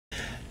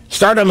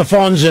Start on the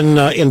phones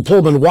in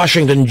Pullman,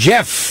 Washington.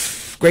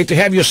 Jeff, great to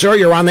have you, sir.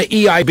 You're on the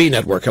EIB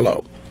network.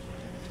 Hello.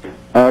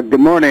 Good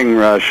morning,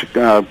 Rush.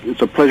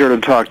 It's a pleasure to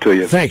talk to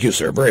you. Thank you,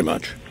 sir, very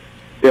much.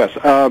 Yes,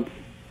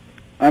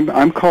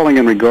 I'm calling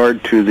in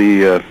regard to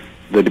the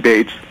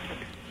debates,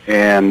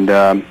 and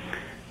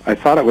I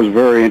thought it was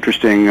very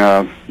interesting.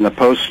 The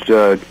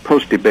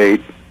post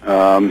debate,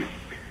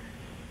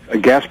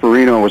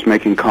 Gasparino was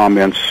making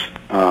comments.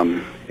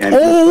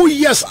 Oh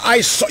yes,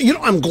 I saw. You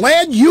know, I'm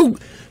glad you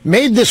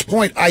made this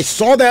point. I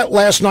saw that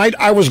last night.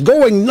 I was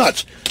going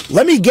nuts.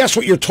 Let me guess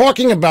what you're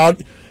talking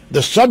about.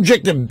 The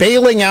subject of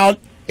bailing out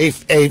a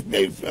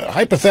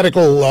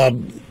hypothetical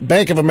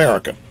Bank of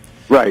America.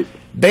 Right.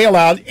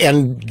 Bailout,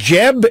 and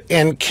Jeb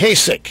and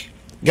Kasich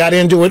got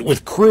into it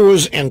with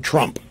Cruz and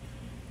Trump.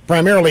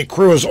 Primarily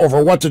Cruz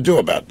over what to do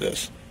about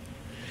this.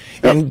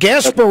 Yep. And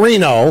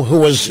Gasparino,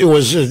 who was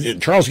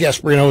Charles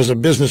Gasparino, was a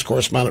business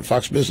correspondent at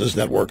Fox Business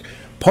Network,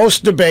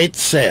 post-debate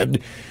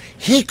said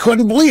he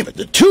couldn't believe it.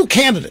 The two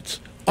candidates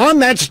on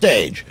that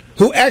stage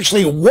who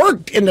actually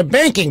worked in the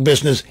banking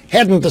business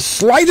hadn't the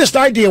slightest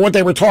idea what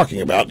they were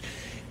talking about,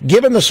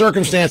 given the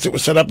circumstance it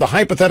was set up, the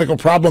hypothetical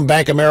problem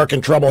Bank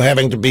American trouble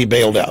having to be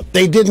bailed out.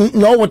 They didn't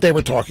know what they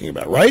were talking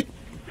about, right?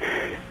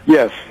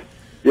 Yes.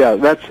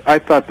 Yeah, I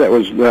thought that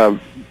was an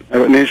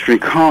interesting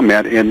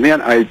comment. And then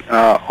I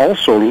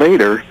also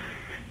later,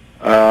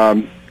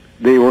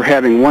 they were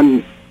having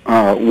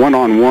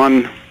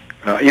one-on-one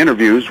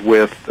interviews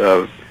with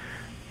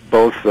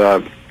both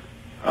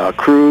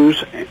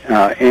Cruz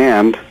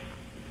and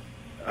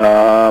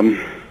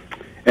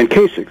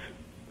Kasich.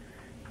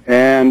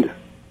 And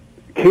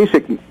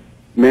Kasich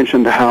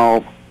mentioned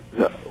how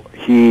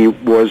he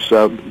was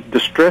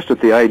distressed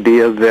at the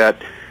idea that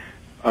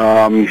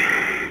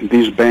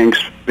these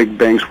banks, big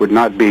banks, would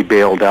not be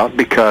bailed out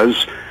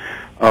because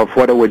of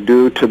what it would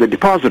do to the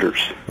depositors.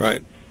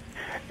 Right.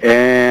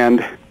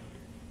 And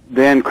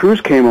then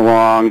Cruz came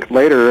along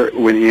later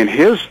in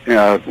his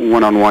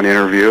one-on-one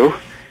interview,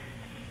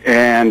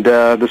 and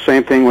the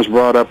same thing was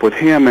brought up with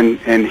him,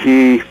 and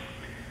he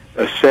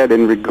said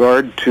in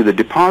regard to the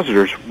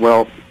depositors,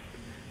 well,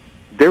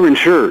 they're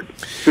insured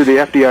through the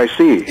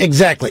FDIC.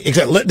 Exactly.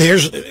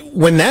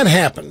 When that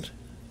happened,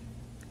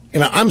 you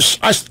know,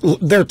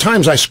 there are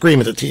times I scream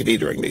at the TV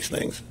during these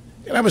things,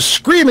 and I was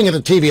screaming at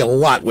the TV a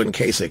lot when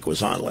Kasich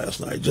was on last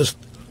night.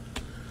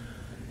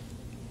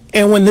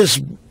 And when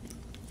this,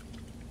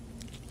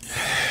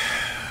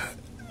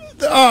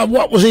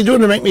 what was he doing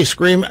to make me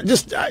scream?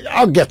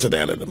 I'll get to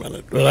that in a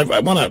minute, but I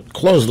want to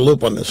close the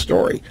loop on this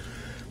story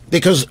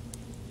because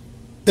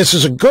this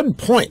is a good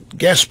point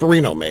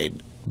Gasparino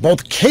made.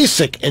 Both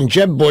Kasich and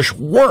Jeb Bush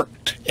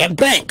worked at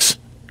banks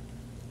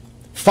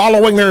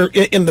following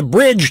in the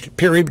bridged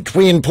period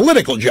between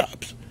political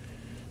jobs.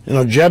 You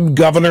know, Jeb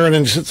governor and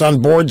then sits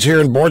on boards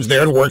here and boards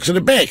there and works at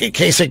a bank. And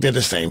Kasich did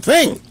the same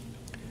thing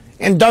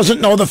and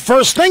doesn't know the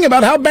first thing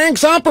about how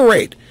banks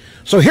operate.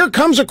 So here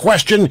comes a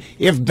question.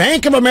 If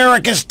Bank of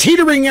America's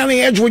teetering on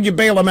the edge, would you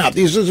bail them out?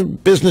 These are the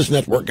business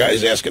network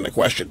guys asking the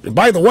question. And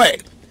by the way,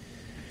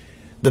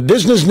 the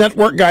business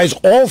network guys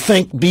all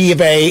think B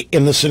of A,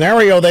 in the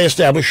scenario they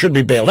established, should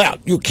be bailed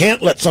out. You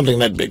can't let something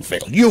that big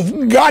fail.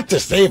 You've got to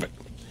save it.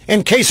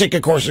 And Kasich,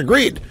 of course,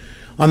 agreed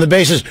on the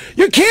basis,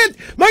 you can't,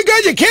 my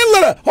God, you can't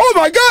let oh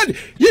my God,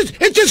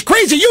 it's just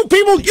crazy. You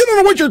people, you don't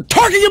know what you're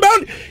talking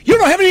about. You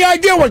don't have any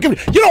idea what,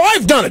 you know,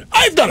 I've done it.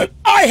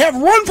 I have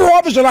run for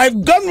office and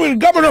I've done with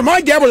governor.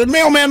 My dad was a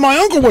mailman. My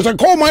uncle was a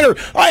coal miner.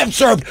 I have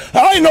served. And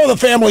I know the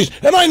families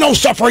and I know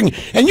suffering.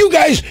 And you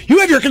guys, you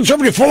have your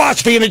conservative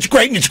philosophy and it's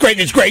great and it's great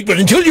and it's great. But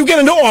until you get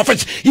into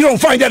office, you don't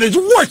find that it's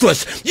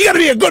worthless. You got to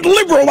be a good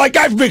liberal like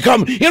I've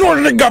become in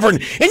order to govern.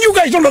 And you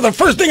guys don't know the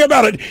first thing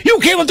about it. You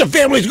can't let the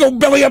families go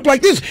belly up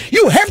like this.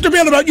 You have to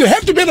bail them out. You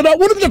have to bail them out.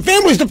 What if the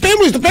families,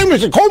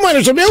 the coal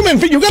miners, the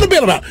mailmen, you got to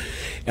bail them out.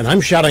 And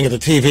I'm shouting at the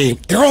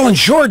TV, they're all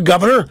insured,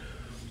 Governor.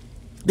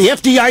 The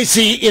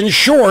FDIC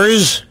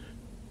insures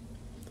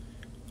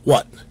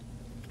what?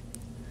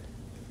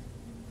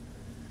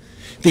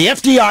 The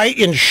FDI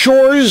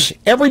insures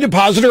every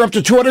depositor up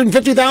to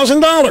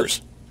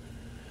 $250,000.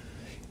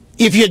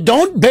 If you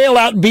don't bail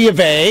out B of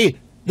A,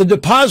 the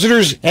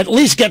depositors at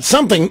least get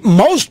something.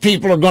 Most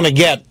people are going to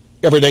get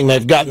everything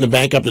they've got in the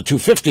bank up to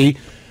 $250,000,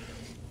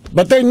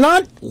 but they're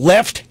not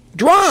left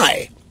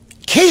dry.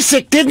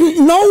 Kasich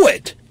didn't know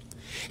it.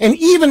 And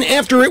even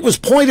after it was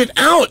pointed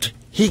out,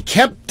 he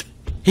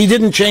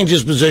didn't change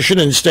his position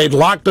and stayed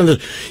locked on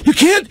the, you've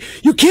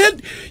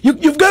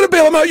got to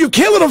bail them out. You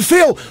can't let them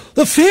fail.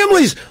 The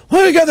families,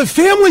 oh my God, the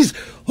families,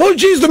 oh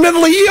geez, the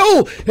mentally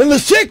ill and the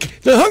sick,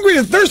 the hungry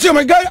and thirsty, oh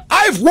my God,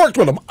 I've worked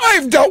with them.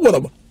 I've dealt with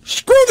them.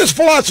 Screw this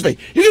philosophy.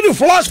 You can do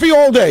philosophy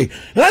all day.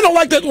 And I don't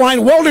like that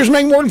line, welders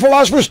make more than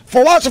philosophers.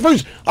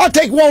 Philosophers, I'll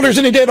take welders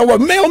any day over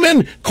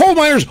mailmen, coal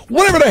miners,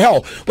 whatever the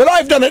hell. But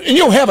I've done it and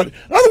you haven't.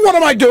 What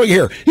am I doing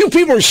here? You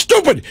people are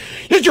stupid.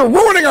 You're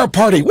ruining our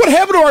party. What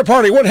happened to our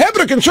party? What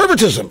happened to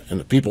conservatism? And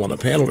the people on the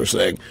panel are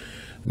saying,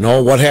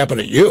 no, what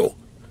happened to you?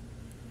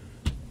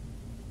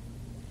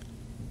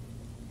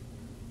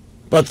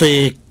 But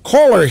the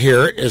caller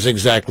here is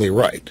exactly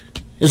right.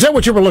 Is that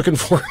what you were looking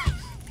for?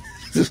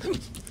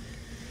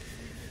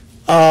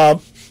 And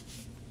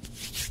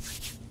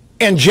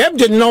Jeb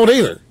didn't know it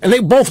either. And they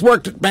both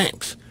worked at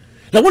banks.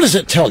 Now, what does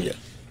it tell you?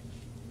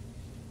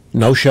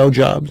 No-show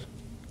jobs?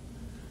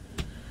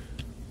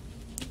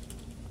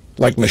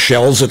 Like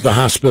Michelle's at the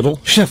hospital.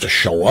 She doesn't have to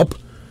show up.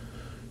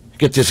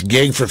 Get this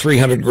gig for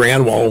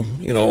 $300,000 while,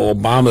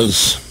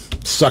 Obama's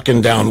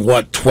sucking down,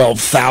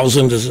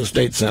 12,000 as a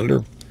state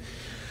senator.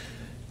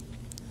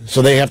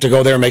 So they have to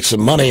go there and make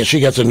some money, and she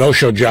gets a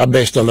no-show job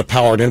based on the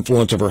power and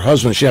influence of her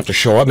husband. She have to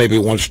show up maybe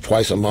once,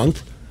 twice a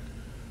month.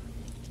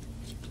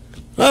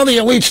 Well, the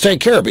elites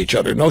take care of each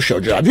other. No-show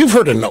jobs. You've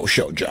heard of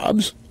no-show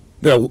jobs.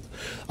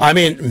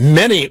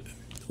 Many.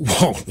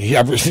 Whoa, you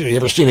ever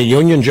seen a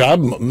union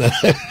job?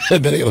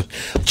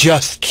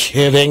 Just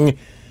kidding.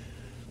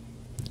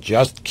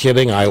 Just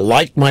kidding. I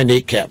like my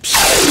kneecaps.